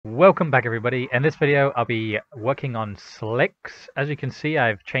Welcome back everybody. In this video I'll be working on slicks. As you can see,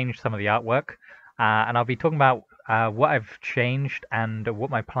 I've changed some of the artwork and I'll be talking about what I've changed and what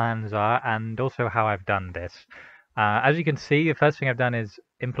my plans are and also how I've done this. As you can see, the first thing I've done is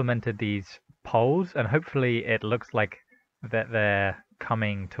implemented these poles, and hopefully it looks like that they're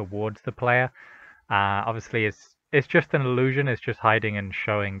coming towards the player. Obviously it's just an illusion, it's just hiding and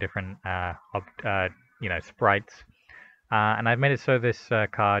showing different sprites. And I've made it so this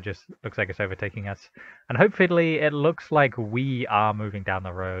car just looks like it's overtaking us. And hopefully it looks like we are moving down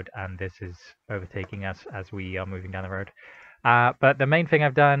the road and this is overtaking us as we are moving down the road. But the main thing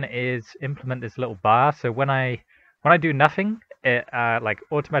I've done is implement this little bar. So when I do nothing, it like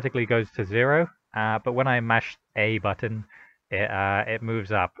automatically goes to 0. But when I mash A button, it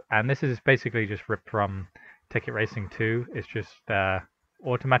moves up. And this is basically just ripped from Ticket Racing 2. It's just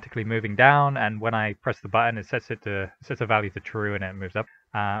automatically moving down, and when I press the button it sets a value to true and it moves up.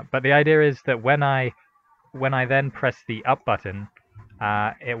 But the idea is that when I then press the up button,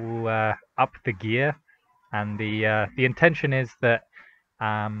 it will up the gear, and the intention is that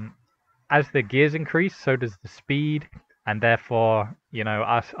as the gears increase, so does the speed, and therefore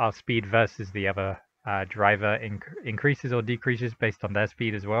our speed versus the other driver increases or decreases based on their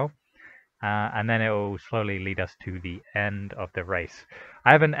speed as well. And then it will slowly lead us to the end of the race.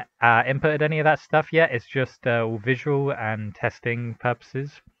 I haven't inputted any of that stuff yet. It's just all visual and testing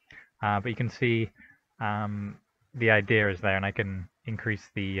purposes. But you can see the idea is there, and I can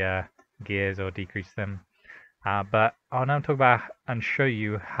increase the gears or decrease them. But I'll now talk about and show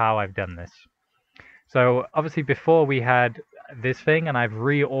you how I've done this. So obviously before we had this thing, and I've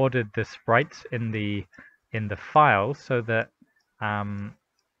reordered the sprites in the file so that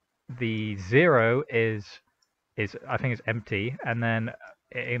the 0 is I think it's empty, and then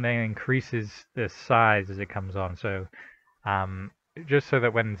it increases the size as it comes on. So just so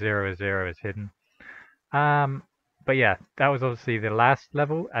that when 0 is hidden. But yeah, that was obviously the last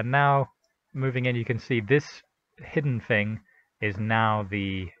level, and now moving in, you can see this hidden thing is now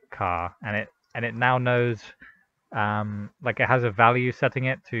the car, and it now knows like it has a value setting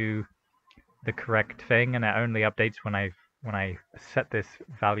it to the correct thing, and it only updates when I set this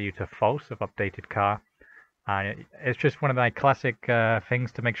value to false of updated car. It's just one of my classic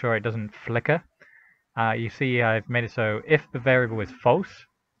things to make sure it doesn't flicker. You see I've made it so if the variable is false,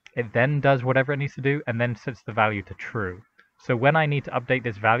 it then does whatever it needs to do and then sets the value to true. So when I need to update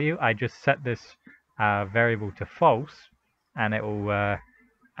this value, I just set this variable to false, and it will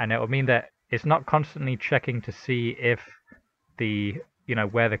mean that it's not constantly checking to see if the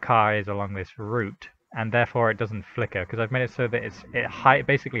where the car is along this route, and therefore it doesn't flicker, because I've made it so that it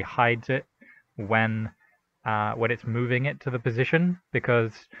basically hides it when it's moving it to the position,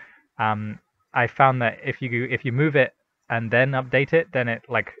 because I found that if you move it and then update it, then it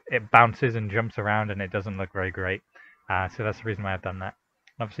bounces and jumps around and it doesn't look very great. So that's the reason why I've done that.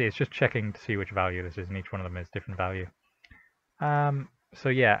 Obviously it's just checking to see which value this is, and each one of them is different value. So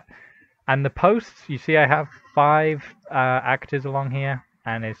yeah. And the posts, you see I have 5 actors along here,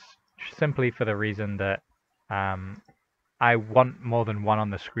 and it's simply for the reason that I want more than one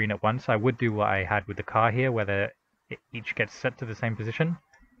on the screen at once. I would do what I had with the car here, where each gets set to the same position,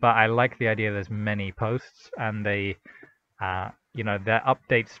 but I like the idea there's many posts, and they, their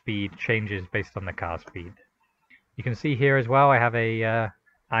update speed changes based on the car speed. You can see here as well, I have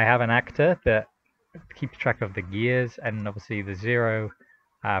an actor that keeps track of the gears, and obviously the 0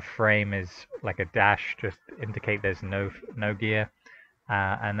 frame is like a dash, just to indicate there's no gear.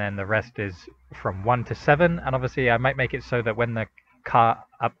 And then the rest is from 1 to 7, and obviously I might make it so that when the car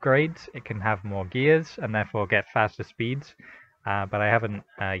upgrades, it can have more gears and therefore get faster speeds, but I haven't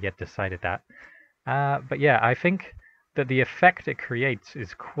yet decided that. But yeah, I think that the effect it creates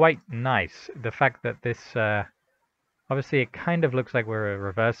is quite nice. The fact that this, obviously it kind of looks like we're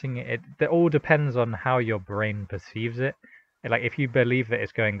reversing it. It all depends on how your brain perceives it. Like if you believe that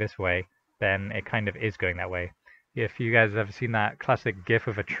it's going this way, then it kind of is going that way. If you guys have ever seen that classic gif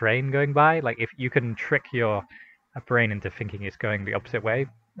of a train going by, like if you can trick your brain into thinking it's going the opposite way,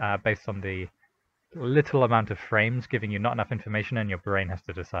 based on the little amount of frames giving you not enough information, and your brain has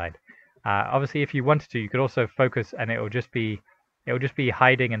to decide. Obviously if you wanted to, you could also focus, and it will just be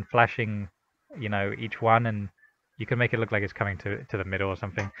hiding and flashing, each one, and you can make it look like it's coming to the middle or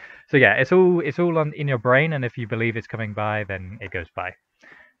something. So yeah, it's all in your brain, and if you believe it's coming by, then it goes by.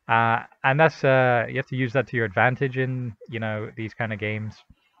 And that's you have to use that to your advantage in these kind of games.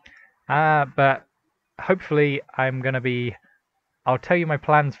 But hopefully I'll tell you my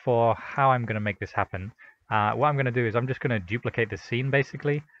plans for how I'm gonna make this happen. What I'm gonna do is I'm just gonna duplicate the scene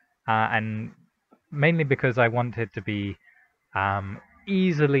basically, and mainly because I want it to be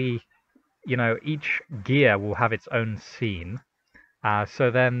easily, each gear will have its own scene.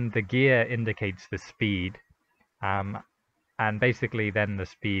 So then the gear indicates the speed, and basically then the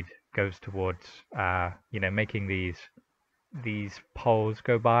speed goes towards, making these poles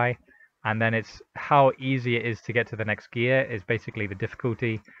go by, and then it's how easy it is to get to the next gear is basically the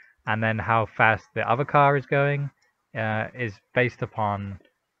difficulty, and then how fast the other car is going is based upon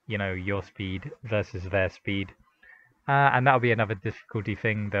your speed versus their speed. And that'll be another difficulty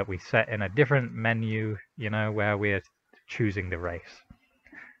thing that we set in a different menu, where we're choosing the race.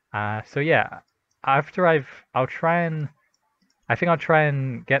 So yeah, after I'll try and I think I'll try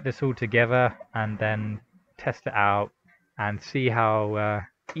and get this all together and then test it out and see how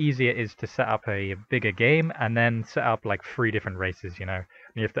easy it is to set up a bigger game, and then set up like 3 different races. You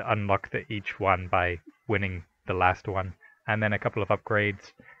have to unlock each one by winning the last one, and then a couple of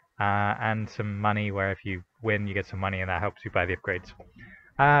upgrades and some money, where if you win you get some money and that helps you buy the upgrades.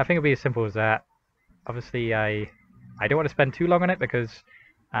 I think it'll be as simple as that. Obviously I don't want to spend too long on it because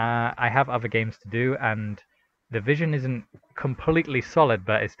I have other games to do, and the vision isn't completely solid,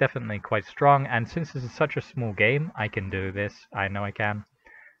 but it's definitely quite strong. And since this is such a small game, I can do this. I know I can.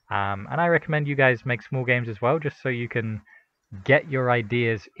 And I recommend you guys make small games as well, just so you can get your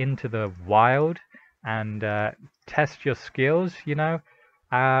ideas into the wild and test your skills,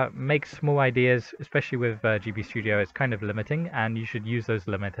 make small ideas, especially with GB Studio. It's kind of limiting, and you should use those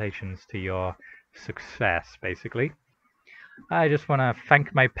limitations to your success, basically. I just want to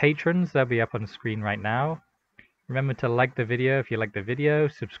thank my patrons. They'll be up on screen right now. Remember to like the video if you like the video,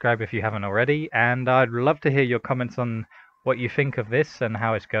 subscribe if you haven't already, and I'd love to hear your comments on what you think of this and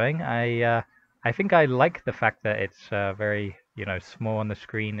how it's going. I think I like the fact that it's very small on the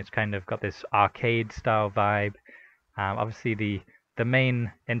screen. It's kind of got this arcade style vibe. Obviously the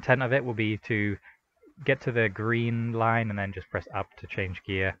main intent of it will be to get to the green line and then just press up to change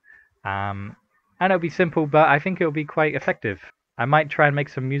gear. And it'll be simple, but I think it'll be quite effective. I might try and make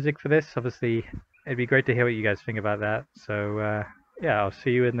some music for this. Obviously, it'd be great to hear what you guys think about that. So yeah, I'll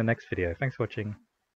see you in the next video. Thanks for watching.